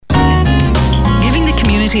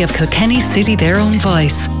community of Kilkenny City their own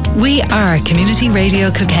voice. We are Community Radio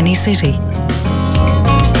Kilkenny City.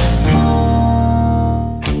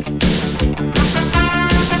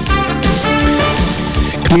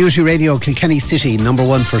 Community Radio Kilkenny City, number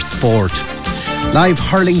one for sport. Live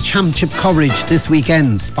hurling championship coverage this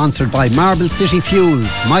weekend, sponsored by Marble City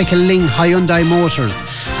Fuels, Michael Ling Hyundai Motors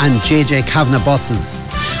and JJ Kavanagh Buses.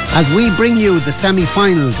 As we bring you the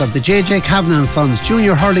semi-finals of the JJ Kavanagh & Sons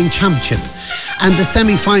Junior Hurling Championship and the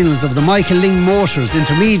semi-finals of the Michael Ling Motors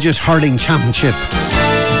Intermediate Hurling Championship.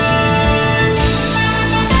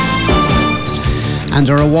 And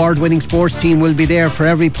our award-winning sports team will be there for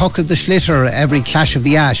every puck of the schlitter, every clash of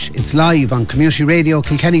the ash. It's live on Community Radio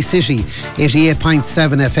Kilkenny City,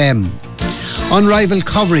 88.7 FM. Unrivaled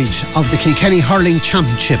coverage of the Kilkenny Hurling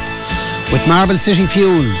Championship with Marble City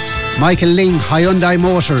Fuels, Michael Ling Hyundai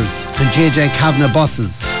Motors and JJ Kavanagh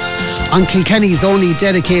Buses. On Kilkenny's only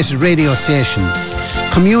dedicated radio station,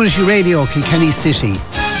 Community Radio Kilkenny City,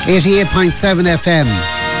 88.7 FM,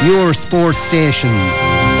 your sports station.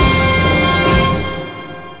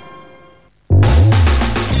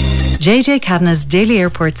 JJ Kavanagh's Daily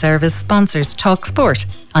Airport Service sponsors Talksport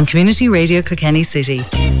on Community Radio Kilkenny City.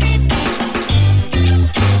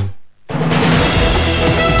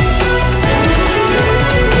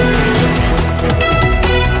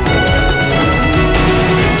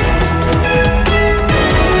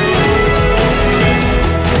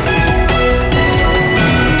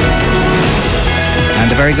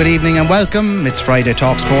 And a very good evening and welcome. It's Friday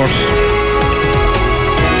Talksport.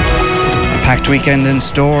 Packed weekend in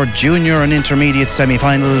store, junior and intermediate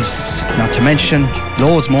semi-finals, not to mention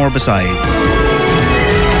loads more besides.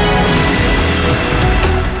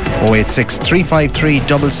 086 353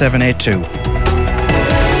 7782.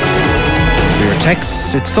 For your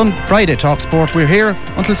texts, it's Friday Talksport. We're here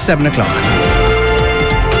until 7 o'clock.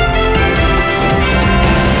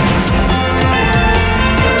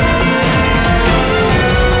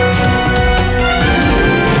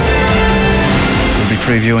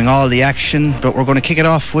 Previewing all the action, but we're going to kick it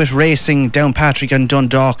off with racing. Downpatrick and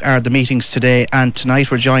Dundalk are the meetings today and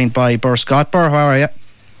tonight. We're joined by Ber Scott. Ber, how are you?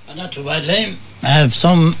 Not too bad, Liam. I have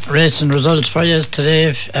some racing results for you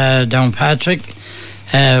today. Downpatrick,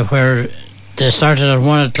 where they started at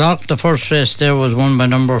 1 o'clock. The first race there was won by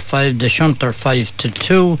number 5, the Shunter,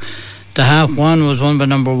 5-2. The half one was won by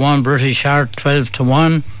number 1, British Heart,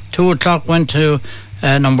 12-1. 2 o'clock went to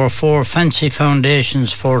number 4, Fancy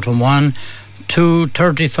Foundations, 4-1.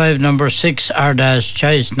 2:35 number 6, Arda's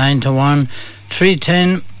Choice, 9-1.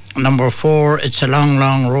 3:10 number 4, It's a Long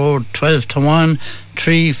Long Road, 12-1.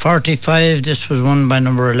 3:45, this was won by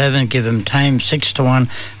number 11, Give Him Time, 6-1.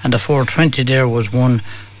 And the 4:20 there was won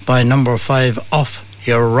by number 5, Off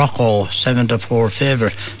Your Rocco, 7-4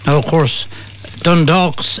 favourite. Now of course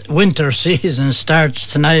Dundalk's winter season starts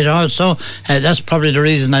tonight also. That's probably the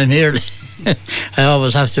reason I'm here. I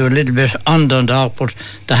always have to do a little bit on Dundalk, but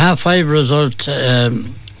the half-5 result,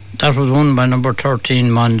 that was won by number 13,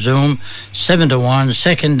 Monzoom, 7-1.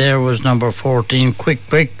 Second there was number 14, Quick,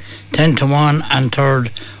 10-1. And third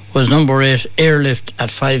was number 8, Airlift, at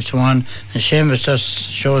 5-1. And Seamus just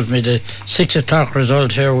shows me the 6 o'clock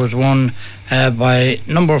result here was won by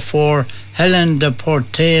number 4, Helen de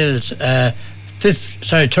Portales,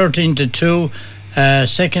 13-2.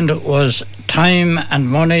 Second was Time and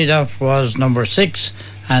Money, that was number 6,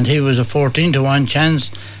 and he was a 14-1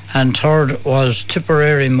 chance. And third was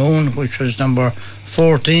Tipperary Moon, which was number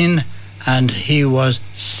 14, and he was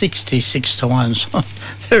 66-1. So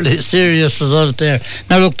fairly serious result there.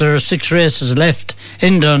 Now look, there are 6 races left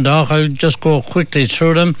in Dundalk. I'll just go quickly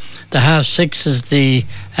through them. The half 6 is the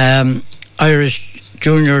Irish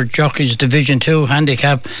Junior Jockeys Division 2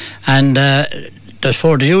 handicap, and there's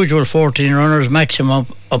for the usual 14 runners maximum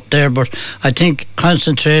up there, but I think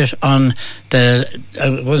concentrate on the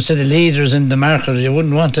leaders in the market. You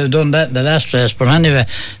wouldn't want to have done that in the last place, but anyway,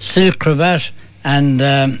 Silk Cravat and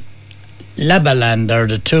Labaland are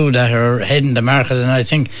the two that are heading the market, and I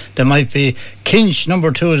think there might be Kinch,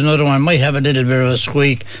 number 2 is another one, might have a little bit of a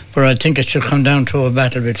squeak, but I think it should come down to a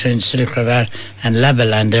battle between Silk Cravat and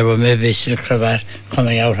Labaland. There will maybe Silk Cravat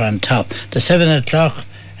coming out on top. The 7 o'clock,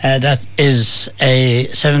 that is a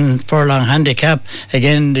 7 furlong handicap.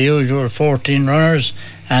 Again, the usual 14 runners,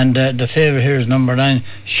 and the favourite here is number 9,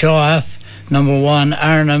 Show Off. Number 1,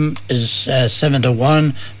 Arnhem, is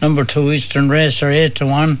 7-1. Number 2, Eastern Racer,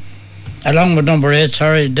 8-1. Along with number 8,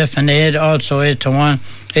 Definade, also 8-1.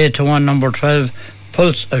 8-1, number 12,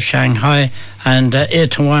 Pulse of Shanghai. and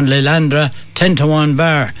 8-1 Lelandra, 10-1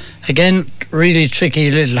 Ber. Again, really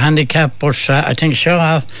tricky little handicap, but I think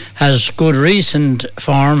Shaw has good recent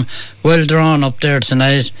form, well drawn up there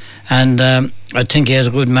tonight, and I think he has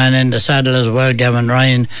a good man in the saddle as well, Gavin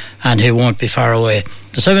Ryan, and he won't be far away.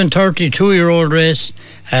 The 732-year-old race,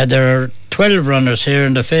 there are 12 runners here,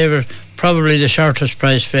 and the favourite, probably the shortest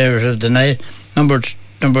price favourite of the night, number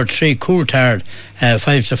 3 Coulthard,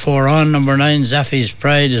 5-4 on. Number 9 Zaffi's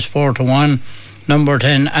Pride is 4-1. Number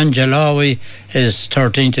 10 Angelawi is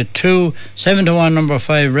 13-2. 7-1 number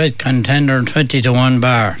 5 Red Contender, and 20-1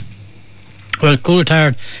 Bar. Well,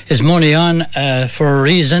 Coulthard is money on for a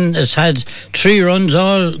reason. It's had 3 runs,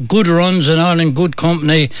 all good runs and all in good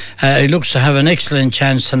company. He looks to have an excellent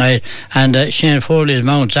chance tonight, and Shane Foley's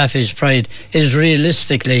mount, Zaffi's Pride, is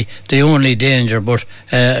realistically the only danger, but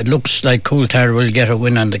it looks like Coulthard will get a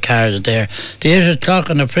win on the card there. The 8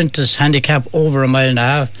 o'clock on Apprentice handicap over 1.5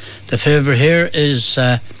 miles. The favourite here is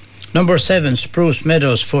number 7 Spruce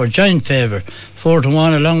Meadows, for giant favourite,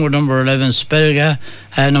 4-1, along with number 11 Spelga.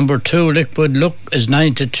 Number 2 Liquid Look is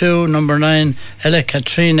 9-2. Number 9 Ella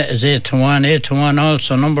Katrina is 8-1. 8-1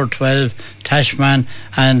 also number 12 Tashman,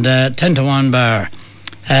 and 10-1 Bar.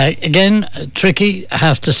 Again, tricky, I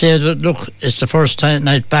have to say, but look, it's the first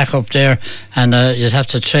night back up there, and you'd have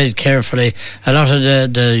to tread carefully. A lot of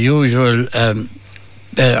the usual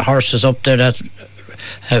horses up there that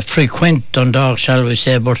frequent Dundalk, shall we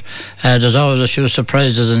say, but there's always a few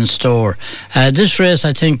surprises in store. This race,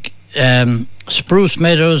 I think, Spruce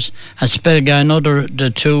Meadows and Spelga, another the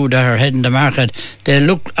 2 that are heading the market, they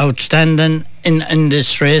look outstanding in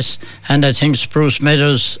this race, and I think Spruce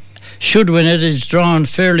Meadows should win it. It's drawn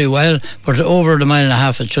fairly well, but over the 1.5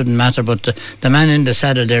 miles it shouldn't matter. But the man in the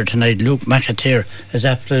saddle there tonight, Luke McAteer, is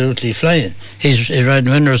absolutely flying. He's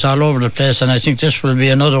riding winners all over the place, and I think this will be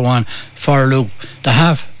another one for Luke.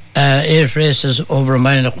 The 8 races over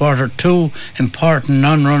 1.25 miles, 2 important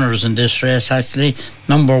non-runners in this race actually,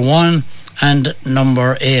 number 1 and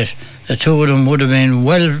number 8. The 2 of them would have been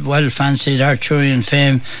well fancied, Arthurian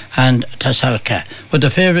Fame and Tasalka. But the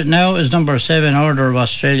favourite now is number 7 Order of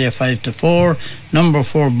Australia, 5-4. Number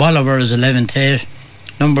 4 Bolivar is 11-8.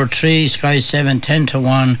 Number 3 Sky 7,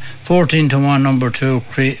 10-1. 14-1 number 2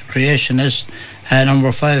 Creationist.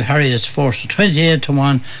 Number 5 Harriet's Force,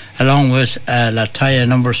 28-1, along with Lataya,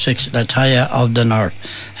 number 6 Lataya of the North.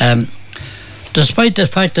 Despite the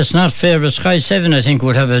fact it's not favourite, Sky 7 I think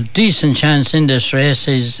would have a decent chance in this race.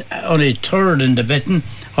 He's only 3rd in the betting.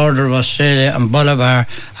 Order of Australia and Bolivar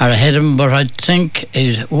are ahead of him, but I think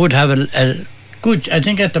he would have a good, I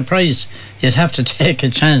think at the price you'd have to take a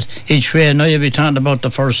chance each way. I know you'll be talking about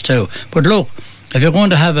the first 2, but look, if you're going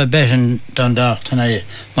to have a bet in Dundalk tonight,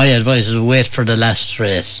 my advice is wait for the last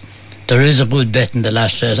race. There is a good bet in the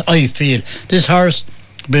last race. I feel this horse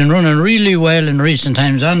been running really well in recent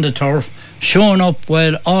times on the turf, showing up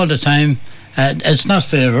well all the time. It's not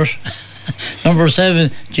favourite. Number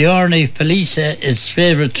 7 Giorni Felice is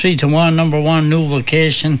favourite, 3-1. Number 1 New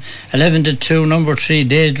Vocation, 11-2. Number 3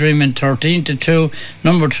 Daydreaming, 13-2.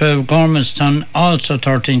 Number 12 Gormanston, also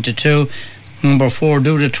 13-2. Number 4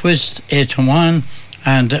 Do the Twist, 8-1.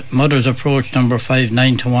 And Mother's Approach, number 5,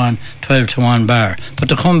 9-1, 12-1 Bar. But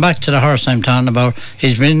to come back to the horse I'm talking about,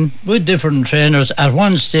 he's been with different trainers. At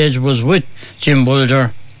one stage was with Jim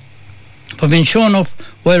Boulder, but been shown up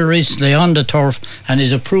well recently on the turf, and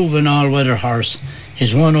he's a proven all-weather horse.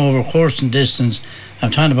 He's won over course and distance. I'm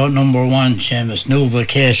talking about number 1 Seamus, New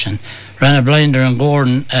Vacation. Ran a blinder in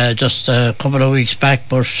Gordon just a couple of weeks back,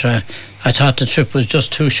 but I thought the trip was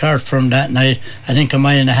just too short from that night. I think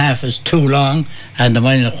 1.5 miles is too long, and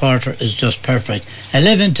 1.25 miles is just perfect.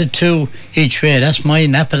 11-2 each way. That's my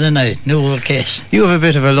nap of the night. New case. You have a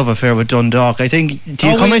bit of a love affair with Dundalk, I think. Do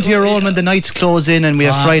you come into your own when the nights close in and we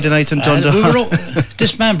have Friday nights in Dundalk?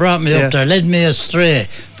 This man brought me up there, led me astray.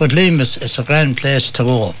 But Liam, it's a grand place to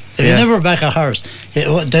go. If you never back a horse,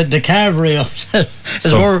 the carvery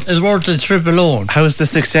is worth the trip alone. How's the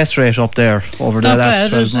success rate up there over the last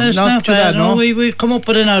 12 months? It's not bad. No, we come up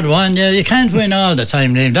with an odd one. Yeah, you can't win all the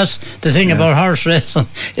time, Liam. That's the thing about horse racing.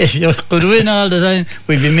 If you could win all the time,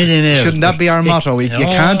 we'd be millionaires. Shouldn't that be our motto? You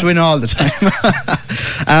can't win all the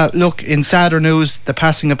time. Look, in sadder news, the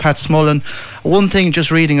passing of Pat Smullen. One thing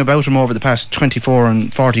just reading about him over the past 24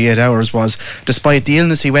 and 48 hours was, despite the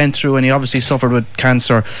illness he went through, and he obviously suffered with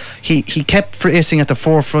cancer, he kept racing at the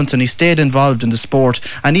forefront, and he stayed involved in the sport.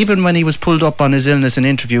 And even when he was pulled up on his illness in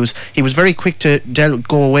interviews, he was very quick to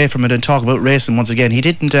go away from it and talk about racing once again. He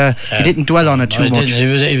didn't dwell on it too much.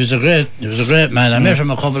 He was a great man. I met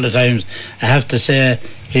him a couple of times. I have to say,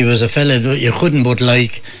 he was a fella you couldn't but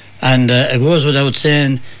like. And it goes without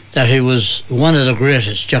saying that he was one of the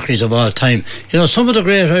greatest jockeys of all time. You know, some of the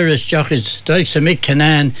great Irish jockeys, the likes of Mick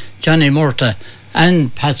Kinane, Johnny Murtagh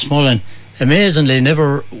and Pat Smullen, amazingly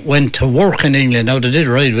never went to work in England. Now, they did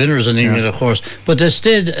ride winners in England, of course, but they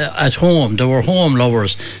stayed at home. They were home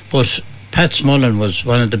lovers. But Pat Smullen was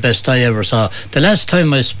one of the best I ever saw. The last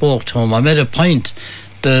time I spoke to him, I made a point.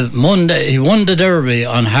 The Monday he won the Derby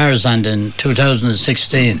on Harzand in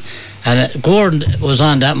 2016, and Gordon was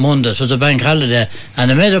on that Monday. It was a bank holiday,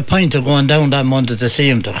 and I made a point of going down that Monday to see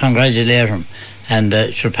him, to congratulate him.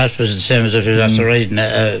 And sure, Pat was the same as if he was after riding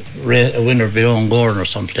a winner beyond Gordon or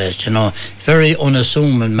someplace, you know. Very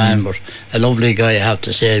unassuming man, but a lovely guy, I have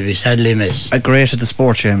to say. We sadly miss. A great at the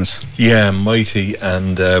sport, Seamus. Yeah, mighty.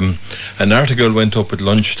 And an article went up at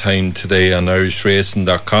lunchtime today on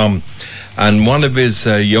irishracing.com, and one of his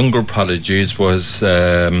younger prodigies was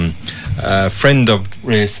a friend of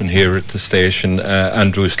racing here at the station,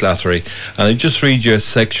 Andrew Slattery. And I just read you a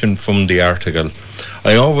section from the article.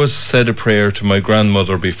 I always said a prayer to my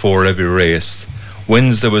grandmother before every race.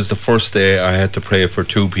 Wednesday was the first day I had to pray for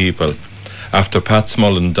 2 people, after Pat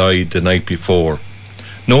Smullen died the night before.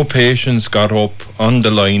 No patients got up on the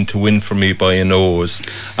line to win for me by a nose,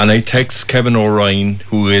 and I text Kevin O'Ryan,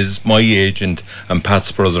 who is my agent and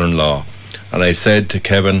Pat's brother-in-law, and I said to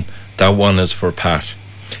Kevin, that one is for Pat.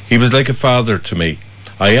 He was like a father to me.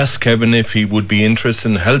 I asked Kevin if he would be interested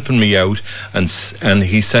in helping me out, and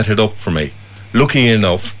he set it up for me. Lucky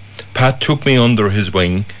enough, Pat took me under his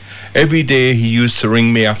wing. Every day he used to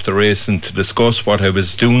ring me after racing to discuss what I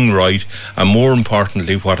was doing right, and more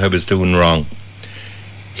importantly, what I was doing wrong.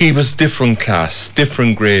 He was different class,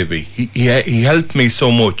 different gravy. He helped me so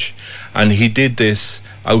much, and he did this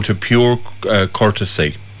out of pure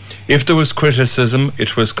courtesy. If there was criticism,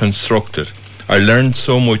 it was constructed. I learned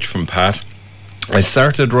so much from Pat. I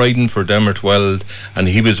started riding for Dermot Weld, and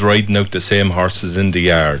he was riding out the same horses in the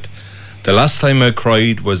yard. The last time I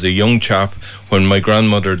cried was a young chap when my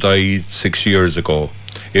grandmother died 6 years ago.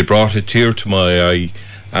 It brought a tear to my eye,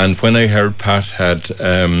 and when I heard Pat had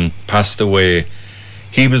passed away,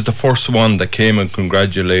 he was the first one that came and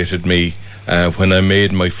congratulated me when I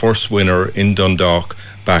made my first winner in Dundalk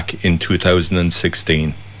back in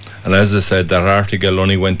 2016. And as I said, that article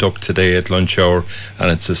only went up today at lunch hour,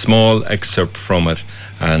 and it's a small excerpt from it,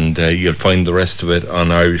 and you'll find the rest of it on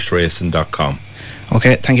irishracing.com.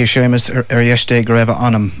 Okay, thank you, Seamus. Yesterday, Gareva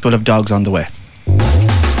Onam. Full of dogs on the way.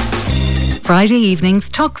 Friday evenings,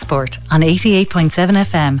 Talksport on 88.7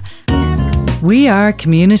 FM. We are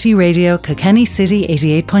Community Radio, Kilkenny City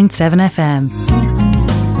 88.7 FM.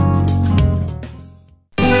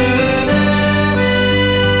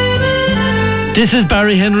 This is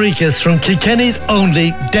Barry Henriquez from Kilkenny's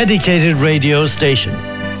only dedicated radio station.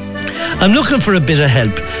 I'm looking for a bit of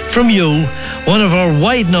help from you, one of our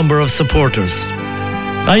wide number of supporters.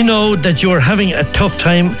 I know that you're having a tough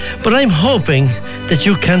time, but I'm hoping that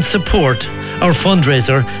you can support our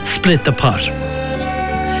fundraiser, Split the Pot.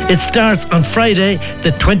 It starts on Friday,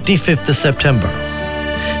 the 25th of September.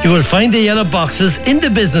 You will find the yellow boxes in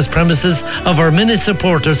the business premises of our many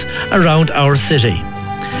supporters around our city.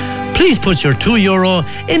 Please put your €2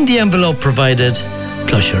 in the envelope provided,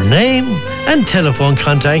 plus your name and telephone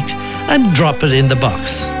contact, and drop it in the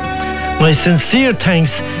box. My sincere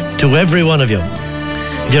thanks to every one of you.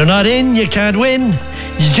 If you're not in, you can't win.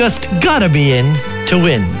 You just gotta be in to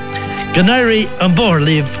win. Ganari and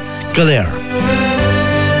Borliv Galer.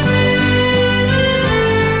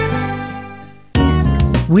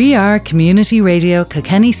 We are Community Radio,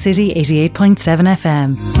 Kilkenny City 88.7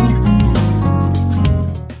 FM.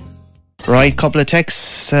 Right, couple of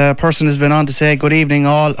texts. Person has been on to say, good evening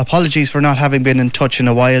all. Apologies for not having been in touch in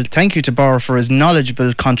a while. Thank you to Ber for his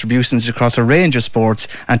knowledgeable contributions across a range of sports,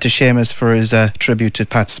 and to Seamus for his tribute to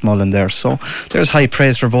Pat Smullen there. So there's high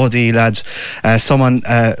praise for both of you lads. Someone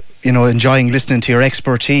enjoying listening to your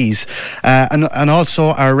expertise. And also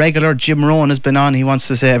our regular Jim Rowan has been on. He wants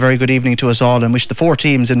to say a very good evening to us all and wish the 4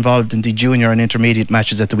 teams involved in the junior and intermediate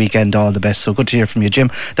matches at the weekend all the best. So good to hear from you,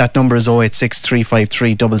 Jim. That number is 086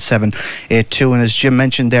 353 7782. And as Jim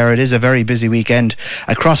mentioned there, it is a very busy weekend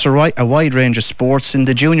across a wide range of sports. In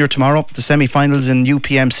the junior tomorrow, the semi-finals in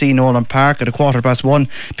UPMC Nolan Park at 1:15.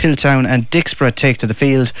 Piltown and Dixborough take to the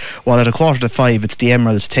field, while at 5:15 it's the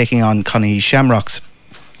Emeralds taking on Connie Shamrocks.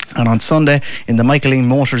 And on Sunday, in the Michaeline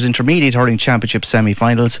Motors Intermediate Hurling Championship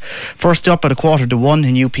semi-finals, first up at 1:15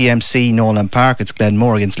 in UPMC Nolan Park, it's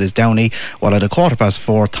Glenmore against Lisdowney, while at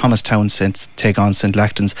 4:15 Thomastown take on St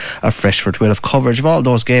Lachtan's of Freshford. We'll have coverage of all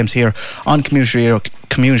those games here on Community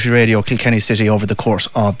Community Radio Kilkenny City over the course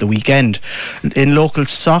of the weekend. In local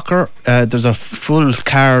soccer, there's a full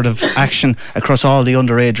card of action across all the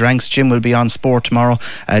underage ranks. Jim will be on Sport tomorrow,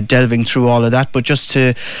 delving through all of that. But just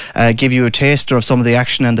to give you a taster of some of the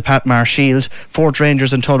action in the Patmar Shield, Fort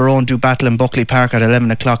Rangers and Tullaroan do battle in Buckley Park at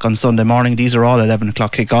 11 o'clock on Sunday morning. These are all 11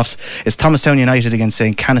 o'clock kickoffs. It's Thomastown United against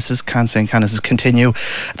St. Canice's. Can St. Canice's continue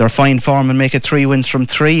their fine form and make it 3 wins from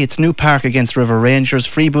 3? It's New Park against River Rangers.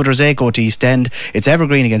 Freebooters A go to East End. It's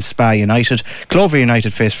Evergreen against Spa United. Clover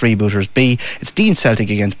United face Freebooters B. It's Dean Celtic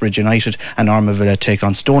against Bridge United, and Armavilla take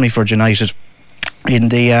on Stonyford United. In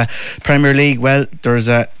the Premier League, well, there's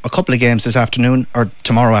a couple of games this afternoon, or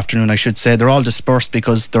tomorrow afternoon I should say. They're all dispersed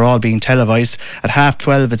because they're all being televised. At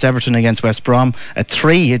 12:30 it's Everton against West Brom. At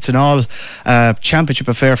 3 it's an all championship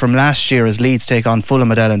affair from last year as Leeds take on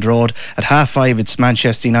Fulham at Elland Road. At 5:30 it's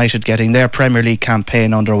Manchester United getting their Premier League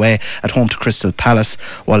campaign underway at home to Crystal Palace,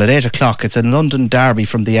 while at 8 o'clock it's a London derby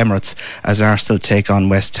from the Emirates as Arsenal take on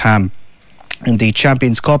West Ham. In the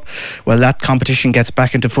Champions Cup, well, that competition gets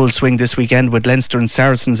back into full swing this weekend with Leinster and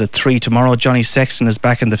Saracens at 3 tomorrow. Johnny Sexton is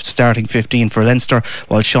back in the starting 15 for Leinster,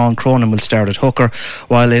 while Sean Cronin will start at hooker.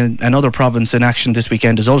 While in another province in action this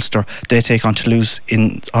weekend is Ulster. They take on Toulouse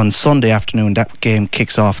on Sunday afternoon. That game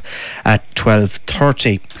kicks off at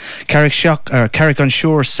 12:30.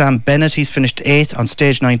 Carrick-on-Shore Sam Bennett, he's finished 8th on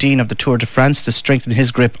stage 19 of the Tour de France to strengthen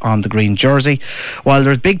his grip on the green jersey. While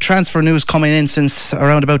there's big transfer news coming in since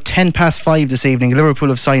around about 5:10 this evening, Liverpool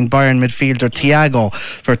have signed Bayern midfielder Thiago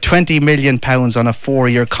for £20 million on a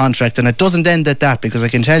 4-year contract, and it doesn't end at that, because I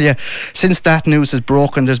can tell you, since that news has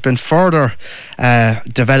broken, there's been further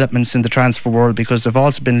developments in the transfer world, because they've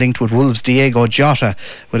also been linked with Wolves' Diego Jota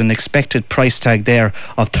with an expected price tag there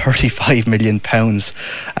of £35 million.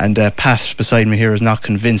 And Pat beside me here is not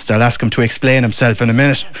convinced. I'll ask him to explain himself in a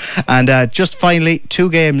minute. And just finally, 2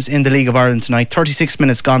 games in the League of Ireland tonight. 36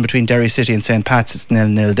 minutes gone between Derry City and St. Pat's. It's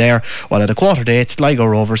 0-0 there, while at a 1:15 Sligo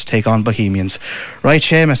Rovers take on Bohemians. Right,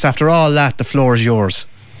 Seamus, after all that, the floor is yours.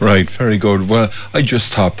 Right, very good. Well, I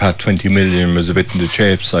just thought Pat 20 million was a bit in the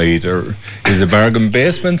cheap side, or is a bargain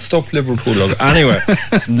basement stuff Liverpool. Anyway,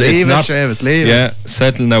 leave it, Seamus, leave it. Yeah,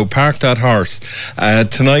 settle now. Park that horse.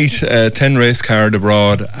 Tonight, 10 race card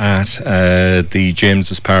abroad at the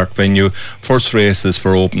James's Park venue. First races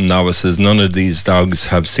for open novices. None of these dogs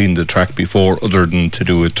have seen the track before, other than to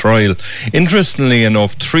do a trial. Interestingly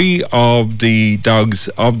enough, 3 of the dogs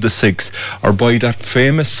of the 6 are by that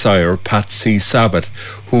famous sire, Patsy Sabbath,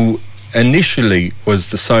 who initially was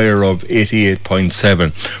the sire of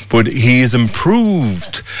 88.7, but he's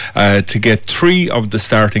improved to get 3 of the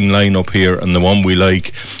starting lineup here, and the one we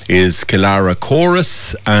like is Killara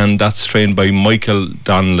Chorus, and that's trained by Michael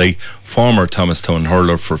Donnelly, former Thomastown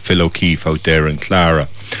hurler for Phil O'Keefe out there in Clara.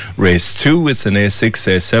 Race 2, it's an A6,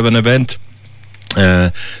 A7 event.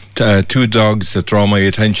 2 dogs that draw my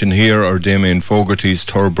attention here are Damien Fogarty's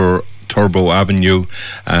Turbo Avenue,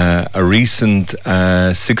 a recent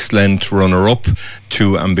 6th length runner-up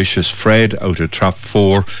to Ambitious Fred out of Trap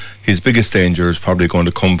 4. His biggest danger is probably going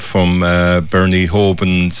to come from Bernie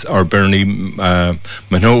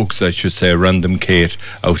Minogue's, I should say, Random Kate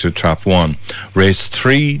out of Trap 1. Race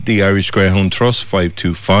 3, the Irish Greyhound Trust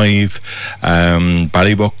 525,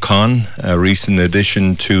 Ballybuck Con, a recent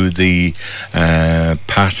addition to the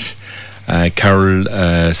Pat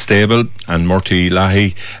Carroll stable, and Murty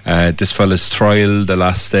Lahey. This fella's trial the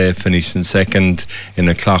last day finished in 2nd in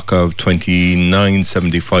a clock of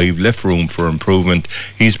 29.75, left room for improvement.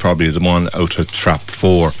 He's probably the one out of Trap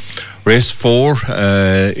 4. Race 4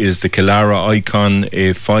 is the Killara Icon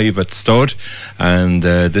A5 at stud, and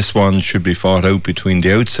this one should be fought out between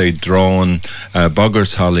the outside drawn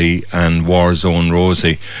Boggers Holly and Warzone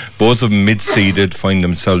Rosie. Both of them mid-seeded, find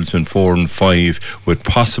themselves in 4 and 5, with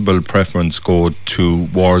possible preference go to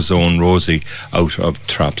Warzone Rosie out of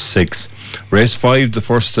Trap 6. Race 5, the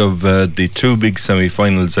first of the 2 big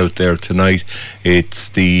semi-finals out there tonight. It's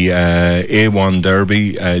the A1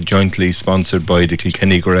 Derby, jointly sponsored by the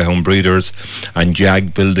Kilkenny Greyhound Breeders and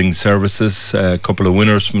Jag Building Services. A couple of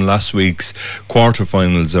winners from last week's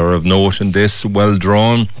quarterfinals are of note in this, well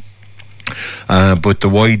drawn. But the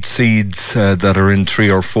wide seeds that are in 3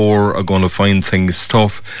 or 4 are going to find things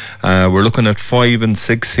tough. We're looking at 5 and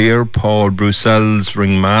 6 here. Paul Bruxelles,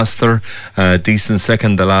 Ringmaster, decent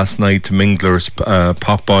second the last night to Mingler's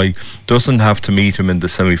Popeye. Doesn't have to meet him in the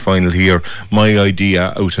semi-final here. My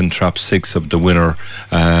idea out in Trap 6 of the winner,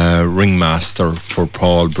 Ringmaster for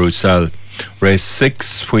Paul Bruxelles. Race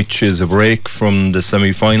 6, which is a break from the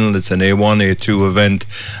semi-final. It's an A1, A2 event.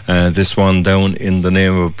 This one down in the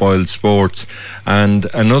name of Boyle Sports. And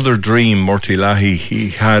another dream, Murty Lahey. He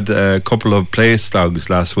had a couple of place dogs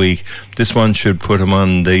last week. This one should put him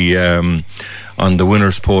on the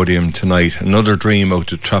winner's podium tonight. Another dream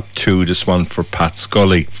out of Trap 2, this one for Pat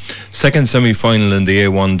Scully. Second semi-final in the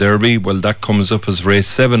A1 Derby, well, that comes up as race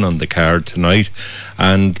 7 on the card tonight,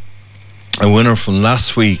 and a winner from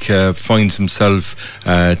last week finds himself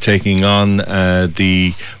taking on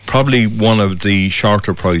the probably one of the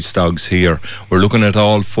shorter price dogs here. We're looking at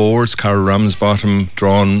all fours. Carl Ramsbottom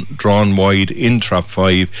drawn wide in Trap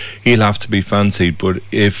 5. He'll have to be fancied, but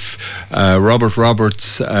if Robert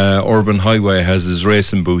Roberts Urban Highway has his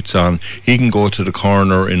racing boots on, he can go to the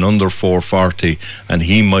corner in under 440, and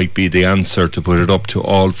he might be the answer to put it up to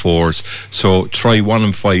all fours. So try 1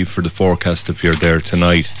 and 5 for the forecast if you're there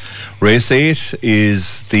tonight. Race 8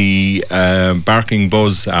 is the Barking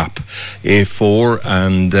Buzz app, A4,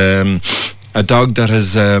 and a dog that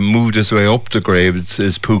has moved his way up the grades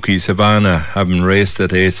is Pookie Savannah. Having raced at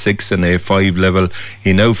A6 and A5 level,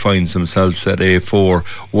 he now finds himself at A4.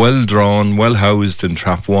 Well drawn, well housed in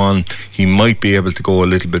Trap 1. He might be able to go a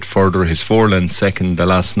little bit further. His 4-length second the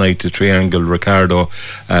last night to Triangle Ricardo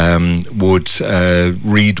would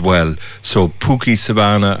read well. So Pookie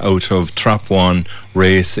Savannah out of Trap 1,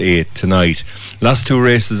 race 8 tonight. Last 2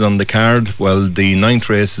 races on the card, well, the 9th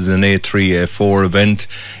race is an A3, A4 event.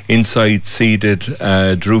 Inside seeded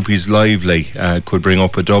Droopy's Lively could bring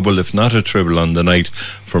up a double, if not a triple, on the night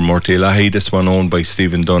for Murty Lahey. This one owned by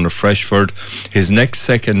Stephen Dunn of Freshford. His next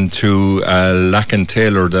second to Lacken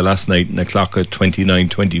Taylor the last night in the clock at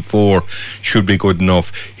 29.24 should be good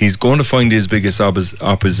enough. He's going to find his biggest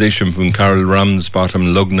opposition from Carol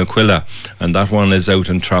Ramsbottom Lugnaquilla, and that one is out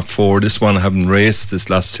in Trap 4. This one having raced this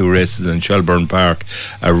last 2 races in Shelburne Park.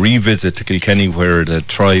 A revisit to Kilkenny where it had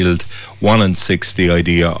trialled 1 and 6, the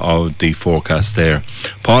idea of the forecast there.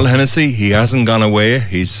 Paul Hennessy, he hasn't gone away.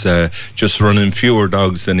 He's just running fewer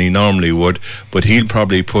dogs than he normally would, but he'll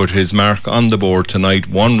probably put his mark on the board tonight.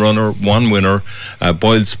 1 runner, 1 winner,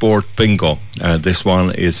 Boyle Sport Bingo. This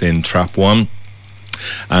one is in Trap 1.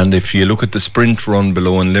 And if you look at the sprint run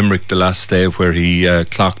below in Limerick the last day, where he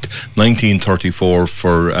clocked 19.34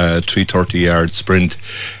 for a 330 yard sprint,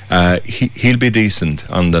 he'll be decent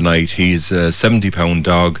on the night. He's a 70-pound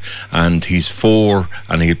dog, and he's 4,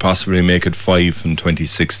 and he'll possibly make it 5 from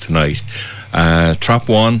 26 tonight. Trap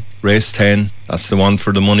 1, race 10, that's the one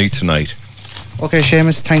for the money tonight. Okay,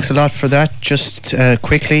 Seamus, thanks a lot for that. Just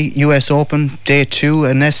quickly, US Open, day 2,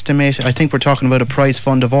 an estimate, I think we're talking about a prize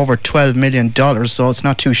fund of over $12 million, so it's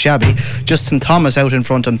not too shabby. Justin Thomas out in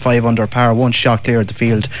front on 5 under par, 1 shot clear at the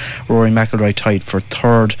field. Rory McIlroy tied for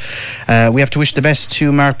 3rd. We have to wish the best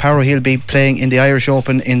to Mark Power. He'll be playing in the Irish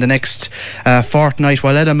Open in the next fortnight,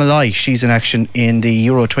 while Ella Malloy, she's in action in the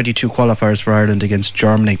Euro 22 qualifiers for Ireland against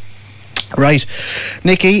Germany. Right,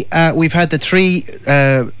 Nicky, we've had the 3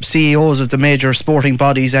 CEOs of the major sporting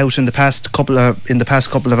bodies out in the past couple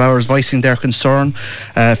of hours voicing their concern.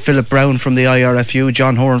 Philip Brown from the IRFU,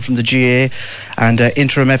 John Horan from the GA, and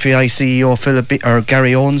interim FEI CEO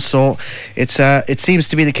Gary Owens. So it seems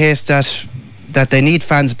to be the case that they need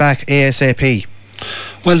fans back ASAP.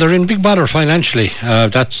 Well, they're in big bother financially.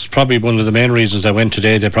 That's probably one of the main reasons they went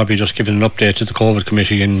today. They probably just given an update to the COVID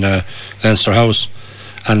committee in Leinster House.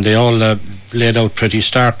 And they all laid out pretty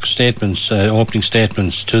stark statements, opening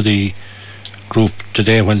statements to the group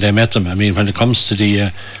today when they met them. I mean, when it comes to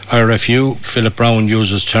the IRFU, Philip Brown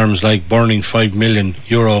uses terms like burning €5 million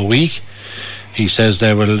a week. He says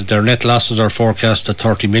their net losses are forecast at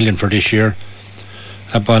 30 million for this year,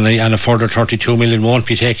 and a further 32 million won't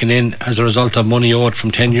be taken in as a result of money owed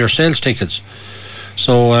from 10-year sales tickets.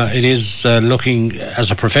 So it is looking, as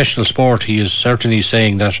a professional sport, he is certainly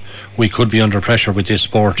saying that we could be under pressure with this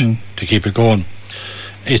sport to keep it going.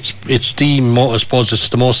 I suppose it's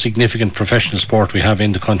the most significant professional sport we have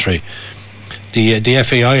in the country. The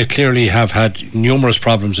FAI clearly have had numerous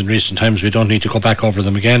problems in recent times. We don't need to go back over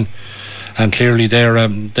them again. And clearly they're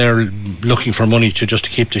looking for money to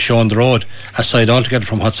keep the show on the road, aside altogether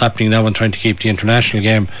from what's happening now and trying to keep the international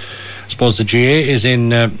game. I suppose the GA is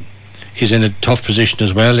he's in a tough position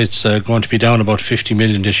as well. It's going to be down about 50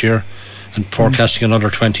 million this year and forecasting another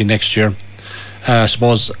 20 next year. I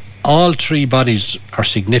suppose all 3 bodies are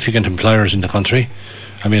significant employers in the country.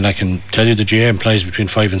 I mean, I can tell you the GA employs between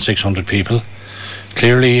 500 and 600 people.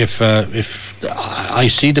 Clearly, if I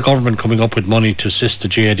see the government coming up with money to assist the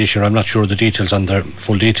GA this year, I'm not sure the details on the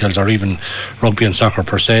full details, or even rugby and soccer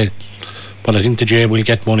per se. But I think the GA will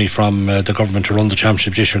get money from the government to run the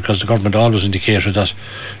championship this year, because the government always indicated that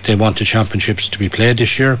they want the championships to be played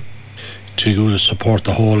this year. to support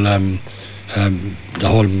the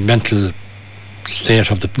whole mental state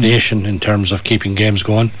of the nation in terms of keeping games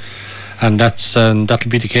going. And that'll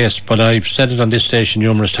be the case. But I've said it on this station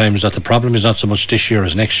numerous times that the problem is not so much this year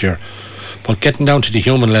as next year, but getting down to the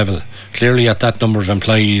human level. Clearly, at that number of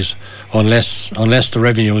employees, unless the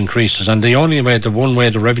revenue increases, and the one way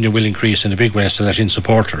the revenue will increase in a big way is to let in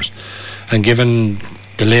supporters. And given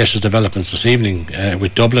the latest developments this evening,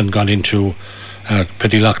 with Dublin gone into a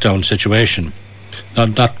pretty lockdown situation,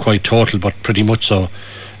 not quite total, but pretty much so.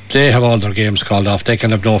 They have all their games called off. They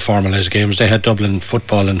can have no formalised games. They had Dublin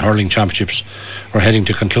football and hurling championships were heading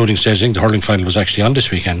to concluding stage. I think the hurling final was actually on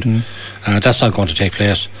this weekend. That's not going to take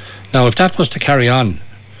place. Now, if that was to carry on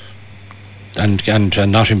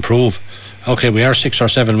and not improve, okay, we are 6 or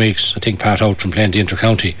 7 weeks, I think, Pat, out from playing the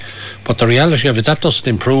inter-county. But the reality of it, that doesn't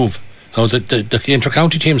improve. Now, the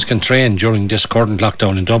inter-county teams can train during this current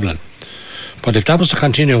lockdown in Dublin. But if that was to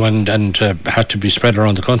continue and had to be spread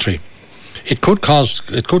around the country, it could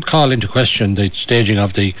call into question the staging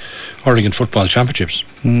of the hurling and football championships.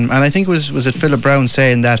 And I think was it Philip Brown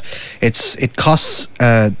saying that it costs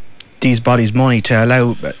these bodies money to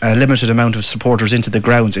allow a limited amount of supporters into the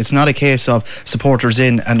grounds. It's not a case of supporters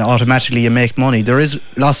in and automatically you make money. There is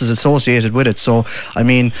losses associated with it. So I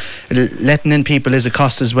mean, letting in people is a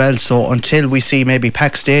cost as well. So until we see maybe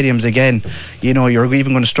packed stadiums again, you're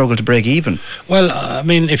even going to struggle to break even. Well, I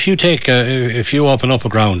mean, if you open up a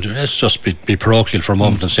ground, let's just be parochial for a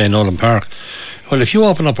moment and say Nolan Park. Well, if you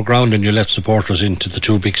open up a ground and you let supporters into the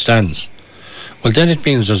 2 big stands, well, then it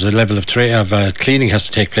means there's a level of cleaning has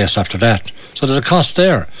to take place after that. So there's a cost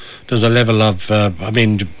there. There's a level of,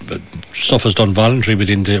 stuff is done voluntary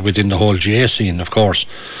within the whole GA scene, of course.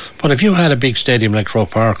 But if you had a big stadium like Croke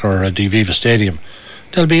Park or the Viva Stadium,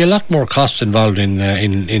 there'll be a lot more costs involved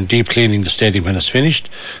in deep cleaning the stadium when it's finished,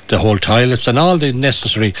 the whole toilets and all the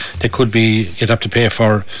necessary. You'd have to pay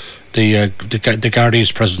for the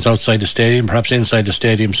Gardaí's presence outside the stadium, perhaps inside the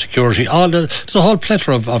stadium, security, there's a whole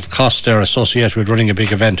plethora of costs there associated with running a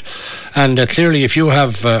big event. And clearly, if you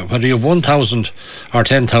have whether you have 1,000 or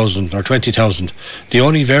 10,000 or 20,000, the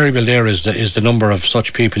only variable there is the number of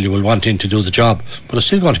such people you will want in to do the job, but it's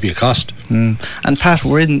still going to be a cost. And Pat,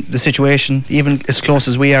 we're in the situation, even as close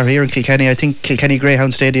as we are here in Kilkenny, I think Kilkenny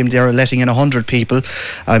Greyhound Stadium, they are letting in 100 people.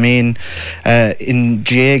 I mean, in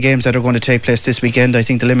GA games that are going to take place this weekend, I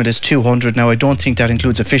think the limit is 200. Now, I don't think that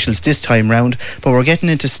includes officials this time round, but we're getting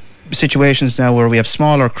into situations now where we have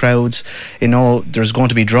smaller crowds. There's going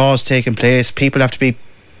to be draws taking place. People have to be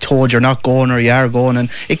told you're not going or you are going, and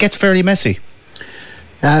it gets fairly messy.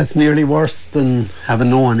 Yeah, it's nearly worse than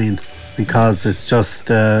having no one in, because it's just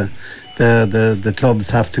the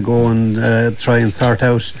clubs have to go and try and sort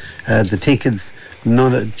out the tickets.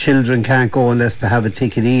 Children can't go unless they have a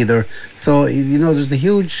ticket either. So there's a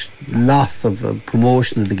huge loss of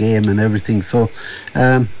promotion of the game and everything. So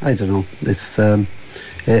I don't know. It's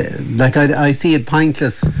I see it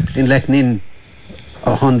pointless in letting in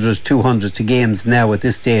 100, 200 to games now at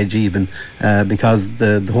this stage, even because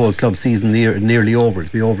the whole club season nearly over.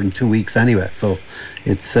 It'll be over in 2 weeks anyway. So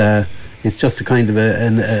it's just a kind of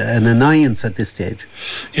an annoyance at this stage.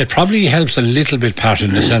 It probably helps a little bit, Pat,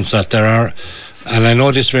 in the sense that there are, and I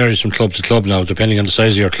know this varies from club to club now, depending on the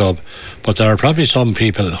size of your club, but there are probably some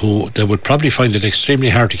people who they would probably find it extremely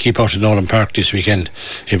hard to keep out in Nolan Park this weekend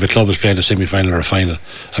if a club is playing a semi-final or a final.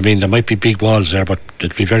 I mean, there might be big walls there, but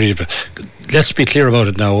it'd be very difficult. Let's be clear about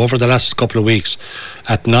it now. Over the last couple of weeks,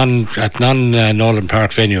 at non Nolan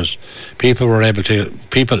Park venues, the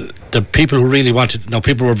people who really wanted, now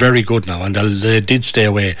people were very good now, and they did stay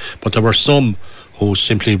away, but there were some who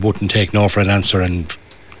simply wouldn't take no for an answer and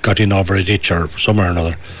got in over a ditch or somewhere or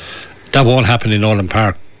another. That won't happen in Nolan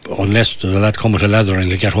Park unless there's a lad come with a ladder and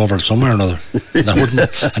he'll get over somewhere or another. That wouldn't,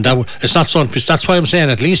 and it's not so. That's why I'm saying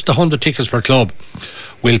at least 100 tickets per club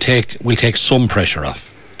will take some pressure off.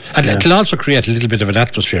 And it'll also create a little bit of an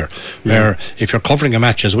atmosphere where if you're covering a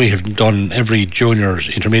match, as we have done every juniors,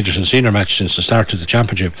 intermediate and senior match since the start of the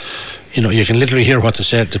championship, you can literally hear what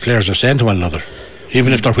the players are saying to one another.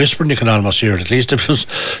 Even if they're whispering, you can almost hear it. At least if there's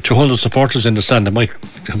 200 supporters in the stand, it might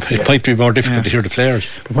be more difficult to hear the players.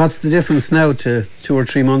 But what's the difference now to 2 or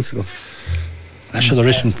 3 months ago? Actually, there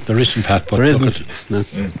isn't, Pat. But there isn't. No.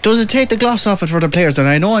 Does it take the gloss off it for the players? And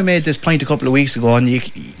I know I made this point a couple of weeks ago, and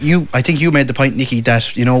I think you made the point, Nicky, that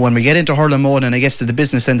when we get into hurling mode and I guess to the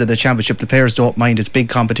business end of the championship, the players don't mind it's big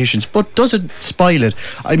competitions. But does it spoil it?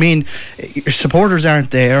 I mean, your supporters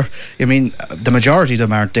aren't there. I mean, the majority of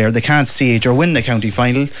them aren't there. They can't see it. You're winning the county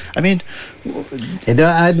final. I mean,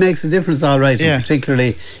 It makes a difference, all right. Yeah. And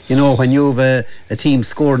particularly, when you have a team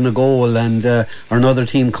scoring a goal and or another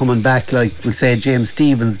team coming back, like we'll say James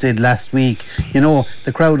Stevens did last week.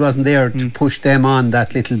 The crowd wasn't there to push them on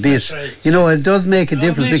that little bit. Right. It does make a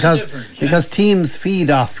difference because yeah. teams feed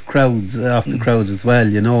off the crowds as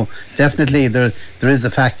well. Definitely, there is a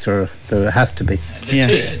factor. There has to be.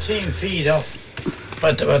 The team feed off.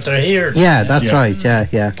 But they're here. Yeah, that's right.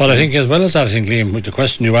 Yeah. But I think as well as that, Liam, the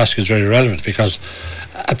question you ask is very relevant, because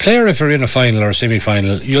a player, if you're in a final or a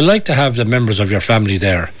semi-final, you like to have the members of your family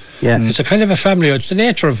there. Yeah. It's a kind of a family. It's the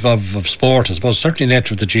nature of sport, I suppose. Certainly the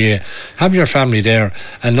nature of the GA. Have your family there,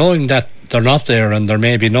 and knowing that they're not there, and there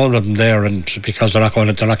may be none of them there, and because they're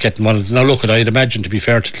not getting one. Now look, I'd imagine, to be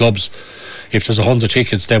fair to clubs, if there's 100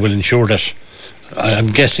 tickets, they will ensure that. I'm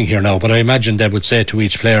guessing here now, but I imagine they would say to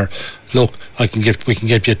each player, look, we can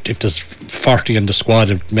give you, if there's 40 in the squad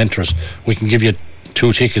of mentors, we can give you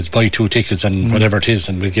 2 tickets, buy 2 tickets and whatever it is,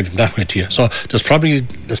 and we'll give them that way to you. So there's probably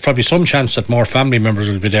some chance that more family members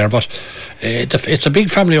will be there, but it's a big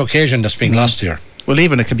family occasion that's being lost here. Well,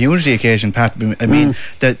 even a community occasion, Pat. I mean,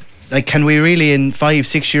 that. Like, can we really, in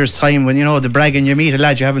 5-6 years' time, when the bragging, you meet a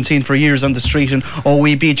lad you haven't seen for years on the street, and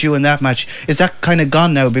we beat you in that match, is that kind of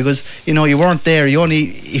gone now? Because you weren't there.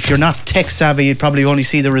 If you're not tech savvy, you'd probably only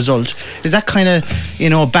see the result. Is that kind of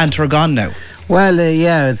banter gone now? Well,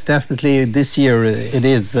 it's definitely this year. It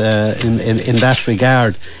is in that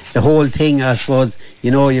regard. The whole thing, I suppose,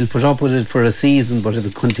 you'll put up with it for a season, but if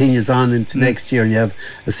it continues on into next year and you have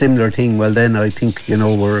a similar thing, well, then I think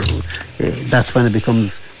that's when it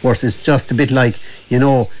becomes worse. It's just a bit like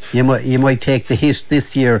you might take the hit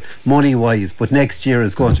this year money wise, but next year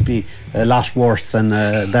is going to be a lot worse, and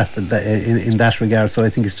that in that regard. So I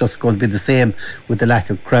think it's just going to be the same with the lack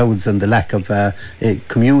of crowds and the lack of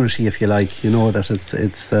community, if you like.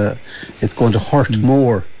 That it's going to hurt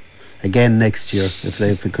more again next year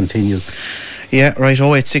if it continues. Yeah, right.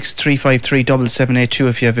 086 353 7782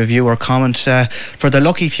 if you have a view or comment. For the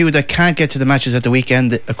lucky few that can't get to the matches at the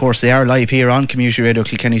weekend, of course they are live here on Community Radio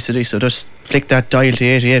Kilkenny City, so just flick that dial to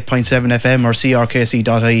 88.7 FM or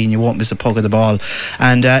crkc.ie and you won't miss a pug of the ball.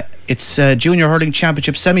 And it's Junior Hurling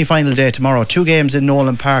Championship semi-final day tomorrow. 2 games in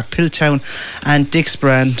Nolan Park, Piltown and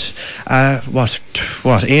Dixborough.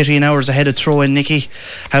 And 18 hours ahead of throw-in. Nicky,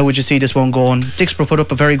 how would you see this one going? Dixborough put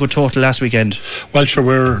up a very good total last weekend. Well, sure,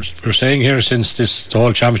 we're saying here since the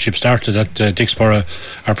whole championship started that Dixborough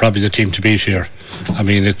are probably the team to beat here. I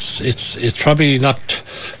mean, it's probably not.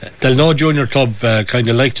 They'll know junior club kind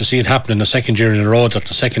of like to see it happen in the second year in a row that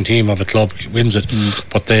the second team of a club wins it,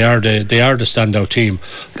 but they are the standout team.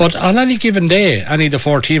 But on any given day, any of the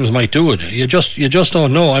 4 teams might do it. You just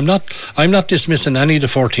don't know. I'm not dismissing any of the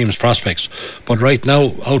 4 teams' prospects, but right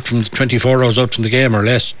now, out from 24 hours out from the game or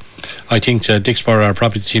less, I think Dixborough are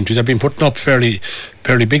probably the team too. They've been putting up fairly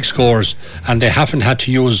big scores, and they haven't had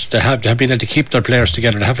to use. They have been able to keep their players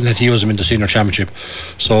together. They haven't had to use them in the senior championship.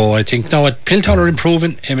 So I think now Piltown are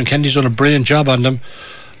improving. Eamon Kennedy's done a brilliant job on them.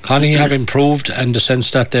 Connie have improved in the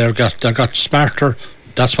sense that they got smarter.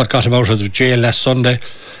 That's what got them out of the jail last Sunday.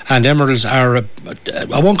 And Emeralds are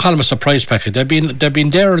I won't call them a surprise packet. They've been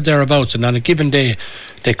there or thereabouts, and on a given day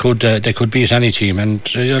they could beat any team, and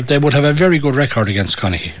they would have a very good record against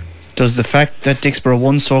Connie. Does the fact that Dixborough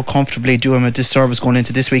won so comfortably do him a disservice going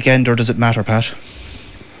into this weekend, or does it matter, Pat?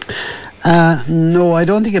 No, I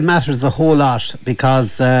don't think it matters a whole lot,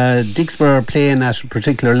 because Dixborough are playing at a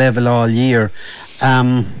particular level all year.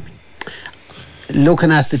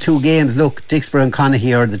 Looking at the 2 games, Dixborough and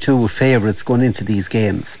Connacht are the 2 favourites going into these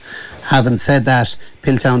games. Having said that,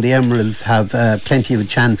 Piltown, the Emeralds, have plenty of a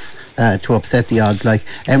chance to upset the odds. Like,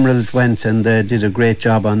 Emeralds went and did a great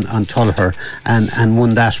job on Tullher and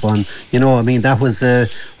won that one. That was a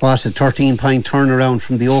 13-point turnaround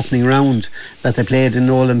from the opening round that they played in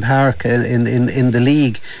Nolan Park in the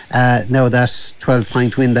league. Now that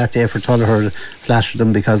 12-point win that day for Tullher flattered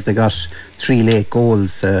them, because they got 3 late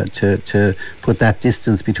goals to put that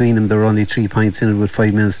distance between them. There were only 3 points in it with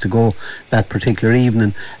 5 minutes to go that particular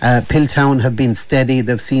evening. Piltown have been steady.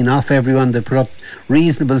 They've seen off everyone. They put up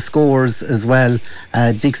reasonable scores as well.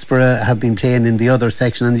 Dixborough have been playing in the other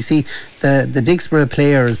section, and you see the Dixborough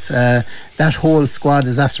players, that whole squad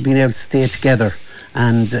is after being able to stay together,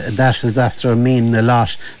 and that is after meaning a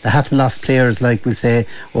lot. They haven't lost players like, we'll say,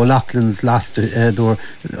 O'Loughlin's lost 2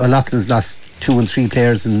 and 3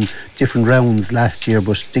 players in different rounds last year,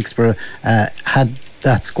 but Dixborough had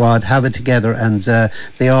that squad, have it together, and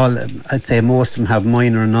they all, I'd say most of them have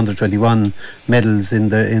minor and under 21 medals in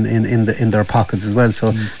their pockets as well.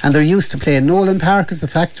 So and they're used to playing. Nolan Park is a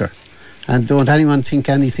factor. And don't anyone think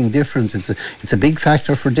anything different. It's a big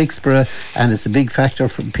factor for Dixborough, and it's a big factor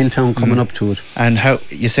for Piltown coming up to it. And how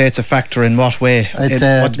you say it's a factor in what way? It's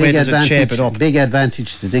what way does it shape it up? Big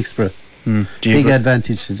advantage to Dixborough. Big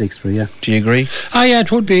advantage to Dixborough, yeah. Do you agree? Yeah,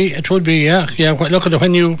 it would be, yeah. Look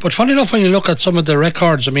at but funny enough, when you look at some of the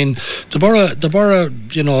records, I mean, the borough,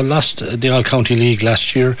 lost the All County League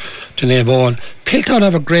last year to Nave Owen. Piltown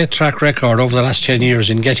have a great track record over the last 10 years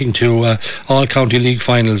in getting to All County League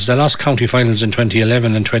finals. They lost county finals in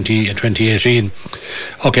 2011 and 2018.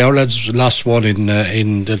 Okay, our lads lost one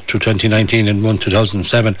to 2019 and one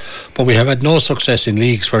 2007, but we have had no success in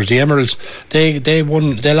leagues. Whereas the Emeralds, they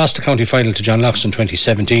lost the county final to John Locke's in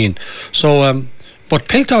 2017. So, but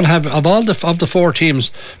Piltown have of the four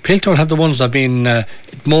teams, Piltown have the ones that have been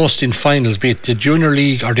most in finals, be it the Junior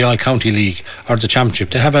League or the All County League or the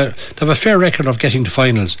Championship. They have a fair record of getting to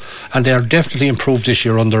finals, and they are definitely improved this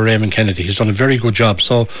year under Raymond Kennedy. He's done a very good job.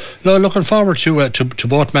 So, looking forward to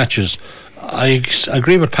both matches. I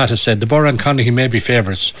agree with Pat has said. The Borough and Conaghy may be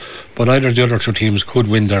favourites, but either of the other two teams could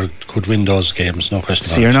win those games, no question.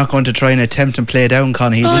 So you're not going to try and attempt and play down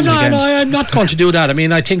Conaghy this weekend? No, I'm not going to do that. I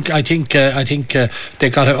mean, I think they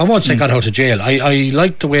got out. I won't say got out of jail. I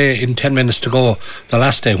liked the way in 10 minutes to go the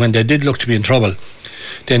last day when they did look to be in trouble,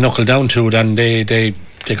 they knuckled down to it and they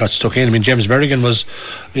got stuck in. I mean, James Berrigan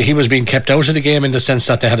was being kept out of the game in the sense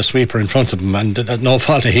that they had a sweeper in front of him, and no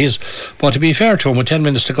fault of his. But to be fair to him, with 10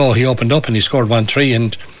 minutes to go, he opened up and he scored 1-3.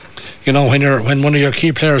 And when one of your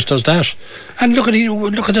key players does that, and look at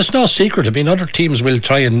it's no secret. I mean, other teams will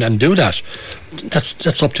try and do that.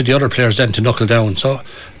 That's up to the other players then to knuckle down. So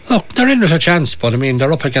look, they're in with a chance, but I mean,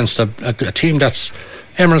 they're up against a team that's.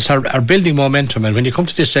 Emeralds are building momentum, and when you come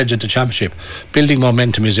to this edge of the Championship, building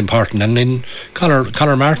momentum is important. And in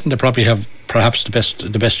Conor Martin, they probably have perhaps the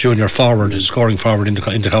best junior forward, scoring forward in the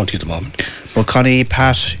county at the moment. Well, Connie,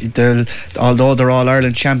 Pat, although they're All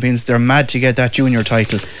Ireland champions, they're mad to get that junior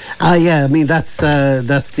title. Yeah, I mean that's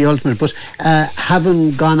the ultimate. But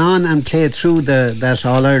having gone on and played through that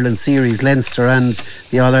All Ireland series, Leinster and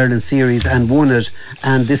the All Ireland series, and won it,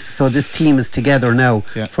 and this team is together now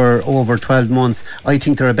for over 12 months. I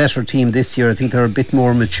think they're a better team this year. I think they're a bit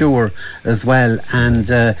more mature as well,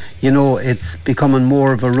 and it's becoming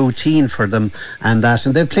more of a routine for them. And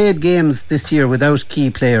they've played games this year without key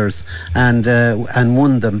players and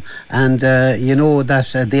won them, and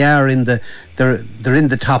that they are they're in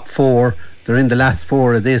the top four. They're in the last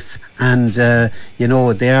four of this, and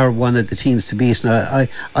they are one of the teams to beat. Now,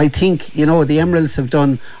 I think the Emeralds have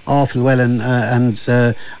done awful well, and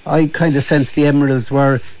I kind of sense the Emeralds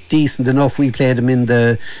were decent enough. We played them in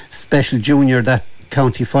the special junior that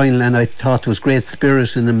county final, and I thought there was great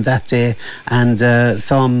spirit in them that day, and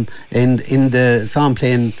saw them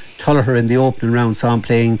playing Tullaher in the opening round, saw them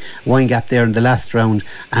playing Windgap there in the last round,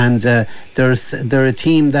 and they're a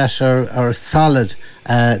team that are solid.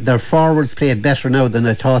 Their forwards played better now than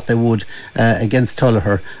I thought they would against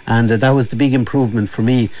Tullaher, and that was the big improvement for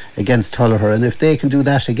me against Tullaher. And if they can do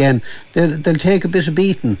that again, they'll take a bit of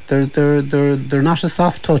beating. They're not a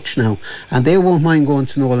soft touch now, and they won't mind going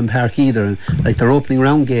to Nolan Park either. Like their opening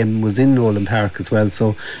round game was in Nolan Park as well.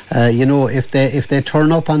 So if they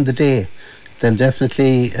turn up on the day, they'll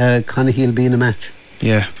definitely Conaghy will be in a match.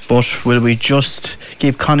 Yeah, but will we just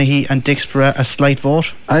give Conaghy and Dixborough a slight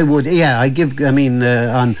vote? I would, yeah.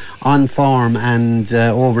 On form and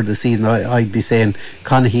over the season, I'd be saying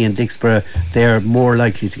Conaghy and Dixborough, they're more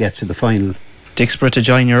likely to get to the final. Dixborough to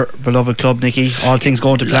join your beloved club, Nicky. All things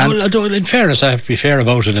going to plan. In fairness, I have to be fair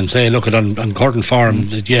about it and say, look, on current form,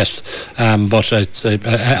 yes. But I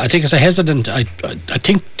think it's a hesitant. I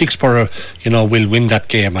think Dixborough, will win that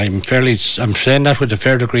game. I'm saying that with a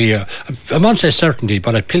fair degree. I won't say certainty,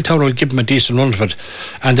 but Piltown will give them a decent run of it,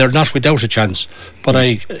 and they're not without a chance. But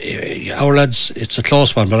our lads, it's a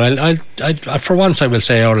close one. But I for once, I will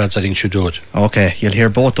say our lads, I think, should do it. Okay, you'll hear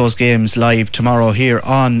both those games live tomorrow here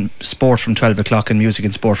on Sport from 12 o'clock and Music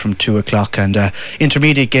and Sport from 2 o'clock, and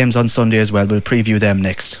intermediate games on Sunday as well. We'll preview them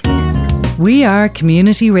next. We are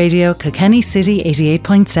Community Radio Kilkenny City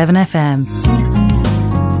 88.7 FM.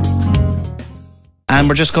 And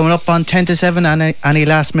we're just coming up on 10 to 7. Any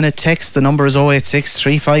last minute text, the number is 086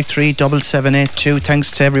 353 7782.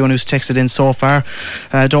 Thanks to everyone who's texted in so far.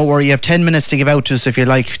 Don't worry, you have 10 minutes to give out to us if you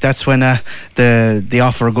like. That's when the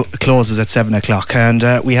offer closes at 7 o'clock.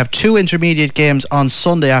 And we have two intermediate games on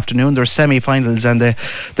Sunday afternoon. There are semi-finals, and there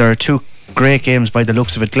are two great games by the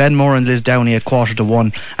looks of it. Glenmore and Lisdowney at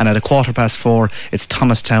 1:15, and at 4:15 it's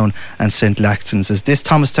Thomastown and St. Laxton's. Is this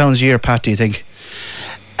Thomastown's year, Pat, do you think?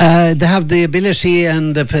 They have the ability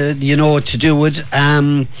and to do it.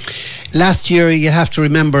 last year you have to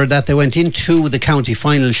remember that they went into the county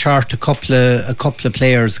final short a couple of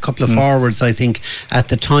players, a couple of forwards, I think, at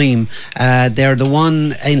the time. They're the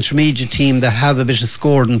one intermediate team that have a bit of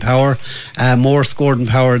scoring power, more scoring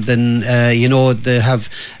power than they have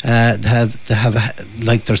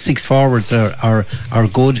like their 6 forwards are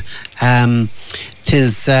good.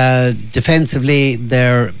 Tis defensively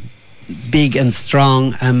they're big and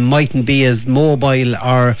strong and mightn't be as mobile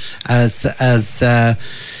or as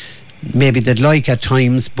maybe they'd like at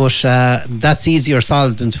times, but that's easier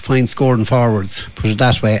solved than to find scoring forwards, put it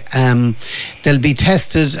that way. They'll be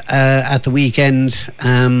tested at the weekend.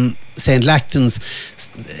 St. Lachtan's,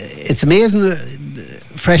 it's amazing.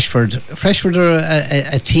 Freshford are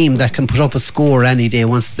a team that can put up a score any day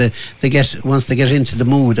once they get into the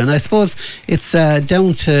mood, and I suppose it's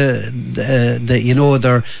down to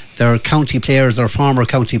their county players or former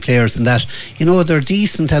county players, and that they're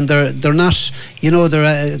decent and they're not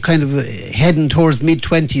they're kind of heading towards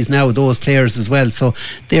mid-20s now, those players as well, so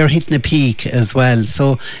they're hitting a peak as well.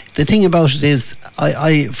 So the thing about it is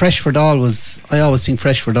I always think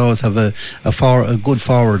Freshford always have a good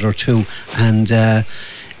forward or two, and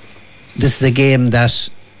this is a game that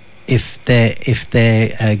if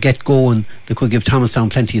they get going, they could give Thomastown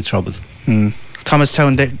plenty of trouble.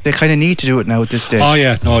 Thomastown, they kind of need to do it now at this stage. Oh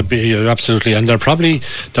yeah, no, absolutely, and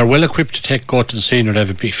they're well equipped to go to the senior. They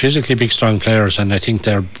have physically big, strong players, and I think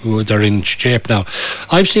they're in shape now.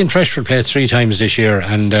 I've seen Freshford play 3 times this year,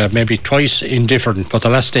 and maybe twice indifferent, but the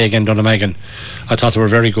last day again Donemegan, I thought they were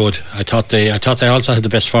very good. I thought they also had the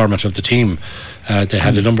best format of the team. They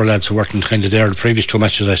had a number of lads who weren't kind of there the previous 2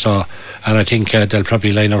 matches I saw, and I think they'll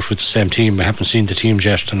probably line out with the same team. I haven't seen the teams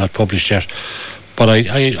yet, they're not published yet. But I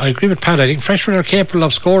agree with Pat. I think Freshford are capable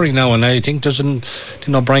of scoring now, and I think there's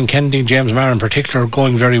Brian Kennedy and James Maher in particular are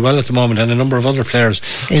going very well at the moment, and a number of other players.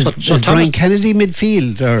 Is Brian Kennedy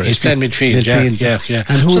midfield, or he's playing midfield? Yeah.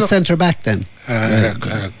 And who's centre back then?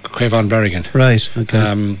 Quavon Berrigan. Right.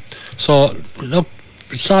 Okay. So look,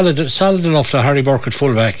 solid enough to Harry Burke at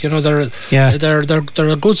fullback. They're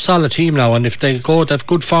a good solid team now, and if they go, they've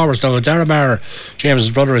good forwards now. Dara Maher,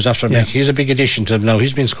 James's brother, is after Mick. He's a big addition to them now.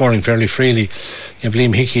 He's been scoring fairly freely. You have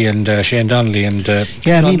Liam Hickey and Shane Donnelly, and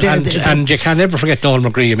and you can never forget Noel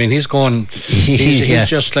McGree. I mean, he's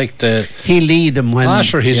just like he'll lead them when.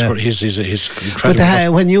 He's incredible.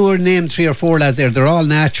 But when you were named 3 or 4 lads there, they're all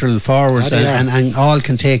natural forwards and all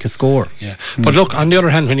can take a score. Yeah. But look, on the other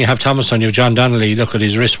hand, when you have Thomastown, you have John Donnelly. Look at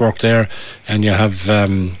his wrist work there, and you have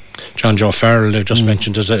John Joe Farrell. They've just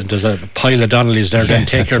mentioned there's a pile of Donnellys there. Then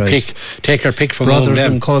take your pick from brothers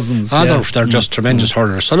them. And cousins. They're just tremendous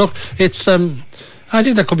hurlers. So look, it's I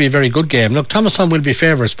think that could be a very good game. Look, Thomastown will be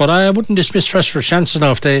favourites, but I wouldn't dismiss Freshford's chances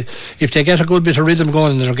now. If they get a good bit of rhythm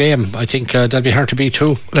going in their game, I think they'll be hard to beat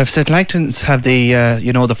too. Well, if St. Lachtan's have the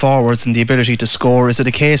the forwards and the ability to score, is it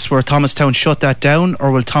a case where Thomastown shut that down,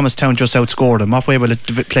 or will Thomastown just outscore them? What way will it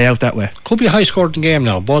play out that way? Could be a high scoring game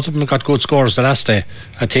now. Both of them got good scores the last day.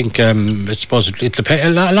 I think it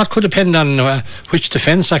depends. A lot could depend on which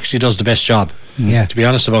defence actually does the best job. Yeah. To be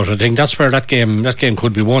honest about it, I think that's where that game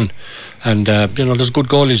could be won, and there's good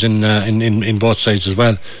goalies in both sides as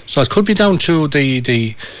well. So it could be down to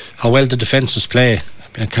the how well the defences play.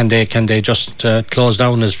 Can they just close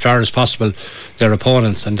down as far as possible their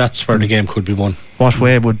opponents, and that's where the game could be won. What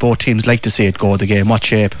way would both teams like to see it go? The game, what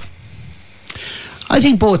shape? I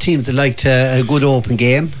think both teams would like a good open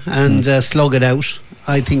game and slug it out.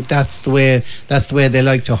 I think that's the way they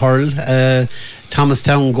like to hurl.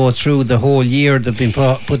 Thomastown go through the whole year. They've been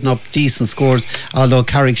putting up decent scores, although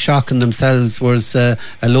Carrickshock themselves was a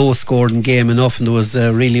low scoring game enough, and there was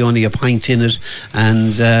really only a point in it,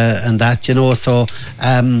 and that so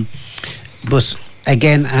but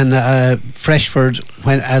again, and Freshford,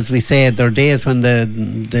 when, as we said, there are days when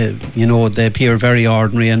they appear very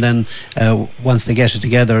ordinary, and then once they get it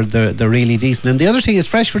together, they're really decent. And the other thing is,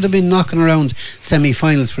 Freshford have been knocking around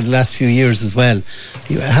semi-finals for the last few years as well,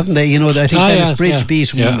 haven't they? I think Dennisbridge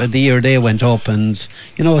beat them the year they went up, and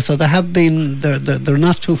so they have been. They're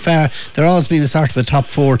not too far. They're always been a sort of a top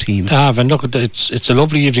 4 team. And look, it's a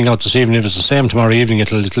lovely evening out this evening. If it's the same tomorrow evening,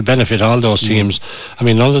 it'll benefit all those teams. I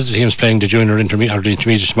mean, none of the teams playing the junior intermediate or the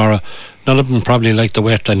intermediate tomorrow, none of them probably like the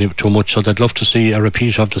wet too much, so they'd love to see a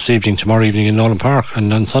repeat of this evening tomorrow evening in Nolan Park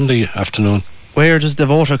and on Sunday afternoon. Where does the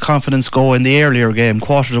voter confidence go in the earlier game,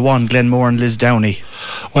 1:15, Glenmore and Lisdowney?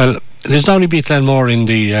 Well, Lisdowney beat Glenmore in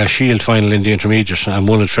the Shield final in the intermediate and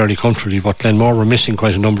won it fairly comfortably, but Glenmore were missing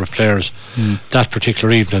quite a number of players that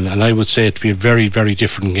particular evening, and I would say it to be a very, very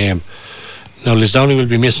different game. Now Lisdowney will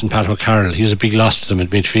be missing Pat O'Carroll. He's a big loss to them at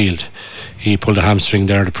midfield. He pulled a hamstring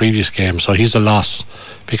there the previous game, so he's a loss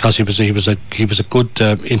because he was a good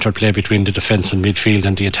interplay between the defence and midfield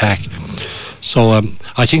and the attack. So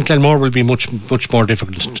I think Glenmore will be much more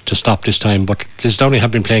difficult to stop this time. But Lisdowney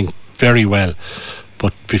have been playing very well.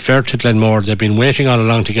 But be fair to Glenmore, they've been waiting all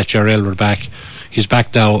along to get Jerry Elwood back. He's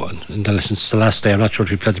back now since the last day. I'm not sure if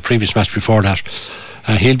he played the previous match before that.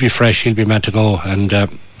 He'll be fresh. He'll be meant to go. And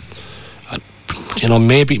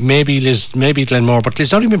maybe Glenmore, but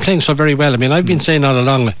Lisdowney been playing so very well. I mean, I've been saying all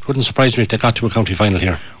along, it wouldn't surprise me if they got to a county final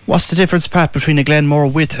here. What's the difference, Pat, between a Glenmore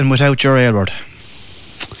with and without Jerry Elwood?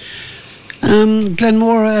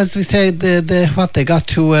 Glenmore, as we said, what they got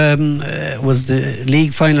to was the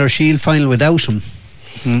league final or shield final without him.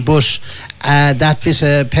 But that bit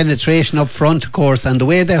of penetration up front, of course, and the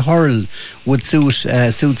way they hurl would suit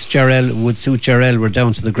Jarrell. We're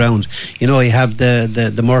down to the ground. You have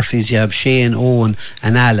the Murphys, you have Shane, Owen,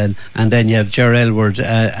 and Alan, and then you have Jarrell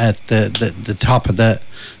at the top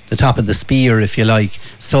of the spear, if you like.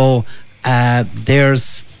 So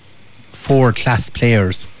there's 4 class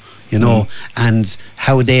players. And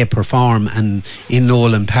how they perform, and in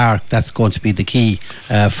Nolan Park, that's going to be the key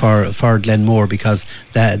for Glenmore, because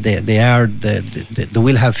they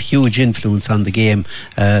will have huge influence on the game,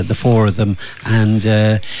 the 4 of them, and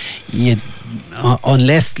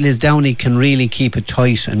unless Lisdowney can really keep it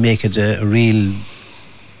tight and make it a real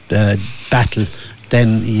battle,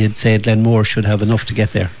 then you'd say Glenmore should have enough to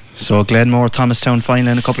get there. So Glenmore Thomastown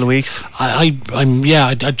final in a couple of weeks. I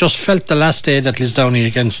just felt the last day that Lisdowney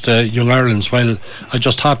against Young Ireland's, while I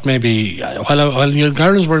just thought maybe while Young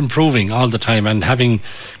Ireland's were improving all the time and having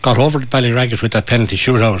got over Ballyraggett with that penalty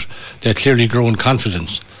shootout, they clearly grew in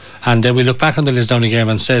confidence. And then we look back on the Lisdowney game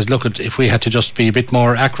and says, look, if we had to just be a bit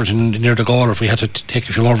more accurate near the goal, or if we had to take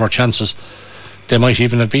a few more of our chances, they might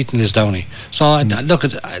even have beaten Lisdowney. So I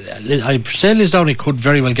say Lisdowney could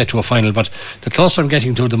very well get to a final, but the closer I'm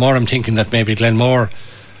getting to it, the more I'm thinking that maybe Glenmore,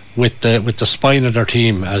 with the spine of their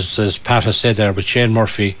team, as Pat has said there, with Shane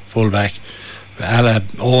Murphy full-back,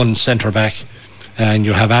 Owen centre-back, and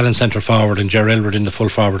you have Alan centre-forward and Jerry Elwood in the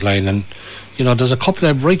full-forward line, and there's a couple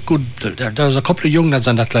of young lads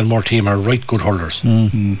on that Glenmore team are right good hurlers.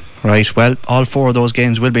 Right, well, all 4 of those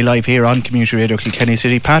games will be live here on Community Radio Kilkenny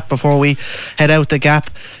City. Pat, before we head out the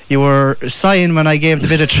gap, you were sighing when I gave the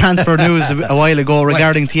bit of transfer news a while ago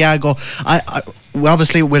regarding Thiago. We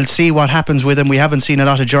obviously will see what happens with him. We haven't seen a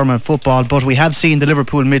lot of German football, but we have seen the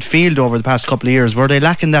Liverpool midfield over the past couple of years. Were they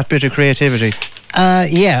lacking that bit of creativity?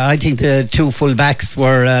 I think the 2 full backs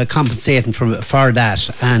were compensating for that,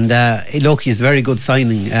 and look, he's a very good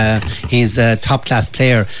signing. He's a top class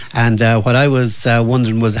player, and what I was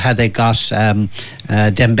wondering was, had they got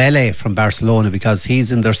Dembele from Barcelona, because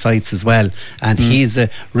he's in their sights as well, and he's a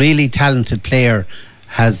really talented player.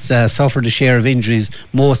 Has suffered a share of injuries,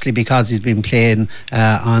 mostly because he's been playing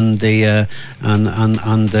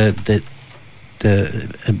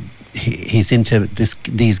he's into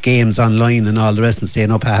these games online and all the rest, and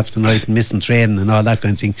staying up half the night and missing training and all that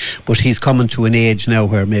kind of thing. But he's coming to an age now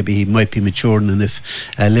where maybe he might be maturing, and if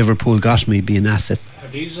Liverpool got him, he'd be an asset.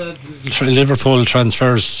 These Liverpool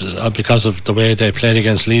transfers, because of the way they played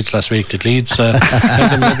against Leeds last week, did Leeds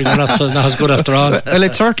maybe they're not as good after all? Well,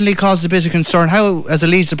 it certainly caused a bit of concern. How, as a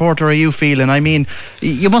Leeds supporter, are you feeling? I mean,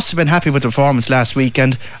 you must have been happy with the performance last week,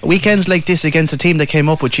 and weekends like this against a team that came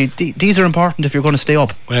up with you, these are important if you're going to stay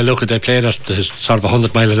up. Well, look, they played at this sort of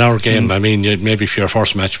 100-mile-an-hour game. I mean, maybe for your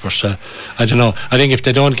first match, but I don't know. I think if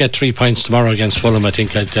they don't get 3 points tomorrow against Fulham, I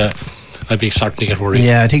think I'd be starting to get worried.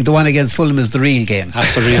 Yeah, I think the one against Fulham is the real game.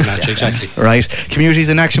 That's the real match, exactly. Right. Communities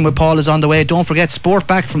in Action with Paul is on the way. Don't forget, sport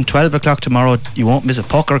back from 12 o'clock tomorrow. You won't miss a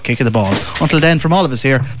puck or kick of the ball. Until then, from all of us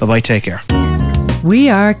here, bye-bye, take care. We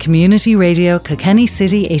are Community Radio Kilkenny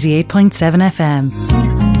City 88.7 FM.